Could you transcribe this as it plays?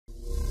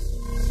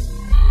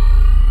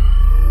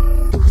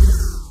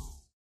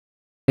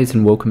Guys,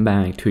 and welcome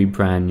back to a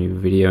brand new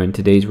video. In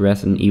today's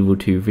Resident Evil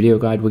 2 video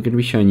guide, we're going to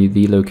be showing you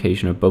the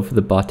location of both of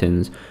the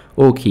buttons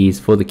or keys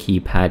for the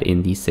keypad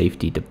in the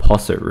safety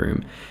deposit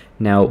room.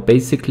 Now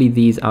basically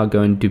these are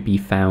going to be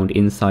found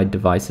inside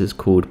devices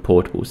called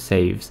portable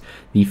saves.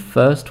 The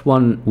first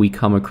one we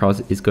come across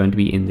is going to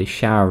be in the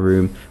shower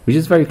room, which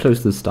is very close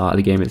to the start of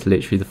the game. It's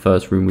literally the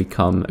first room we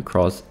come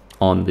across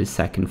on the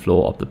second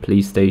floor of the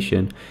police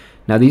station.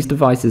 Now these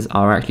devices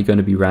are actually going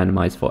to be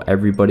randomized for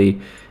everybody,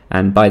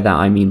 and by that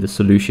I mean the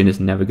solution is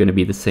never going to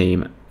be the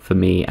same for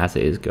me as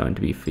it is going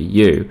to be for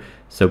you.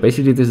 So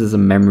basically this is a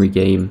memory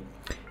game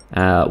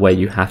where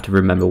you have to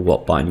remember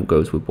what button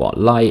goes with what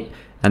light,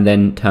 and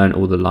then turn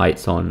all the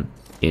lights on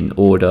in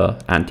order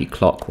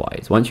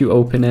anti-clockwise. Once you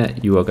open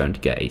it, you are going to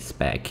get a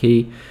spare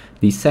key.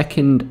 The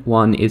second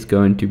one is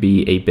going to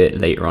be a bit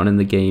later on in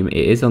the game. It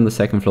is on the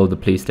second floor of the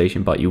police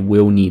station, but you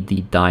will need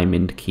the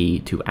diamond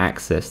key to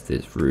access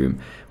this room,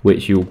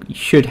 which you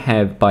should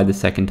have by the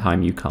second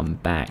time you come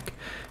back.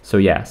 So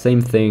yeah,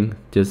 same thing,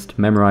 just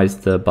memorize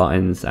the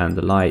buttons and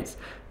the lights,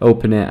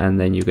 open it, and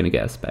then you're going to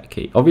get a spare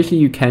key. Obviously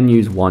you can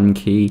use one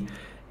key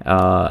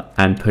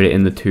and put it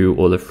in the 2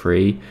 or the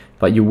 3,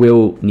 but you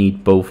will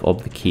need both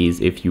of the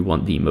keys if you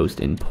want the most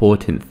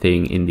important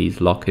thing in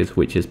these lockers,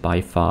 which is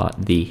by far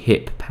the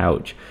hip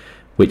pouch,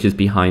 which is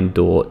behind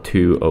door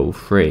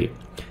 203.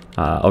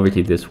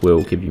 Obviously this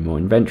will give you more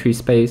inventory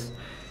space.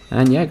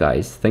 And yeah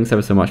guys, thanks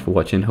ever so much for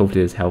watching.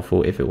 Hopefully it was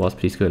helpful. If it was,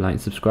 please go like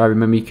and subscribe.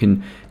 Remember, you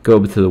can go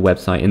over to the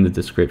website in the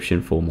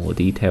description for more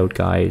detailed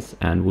guides,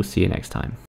 and we'll see you next time.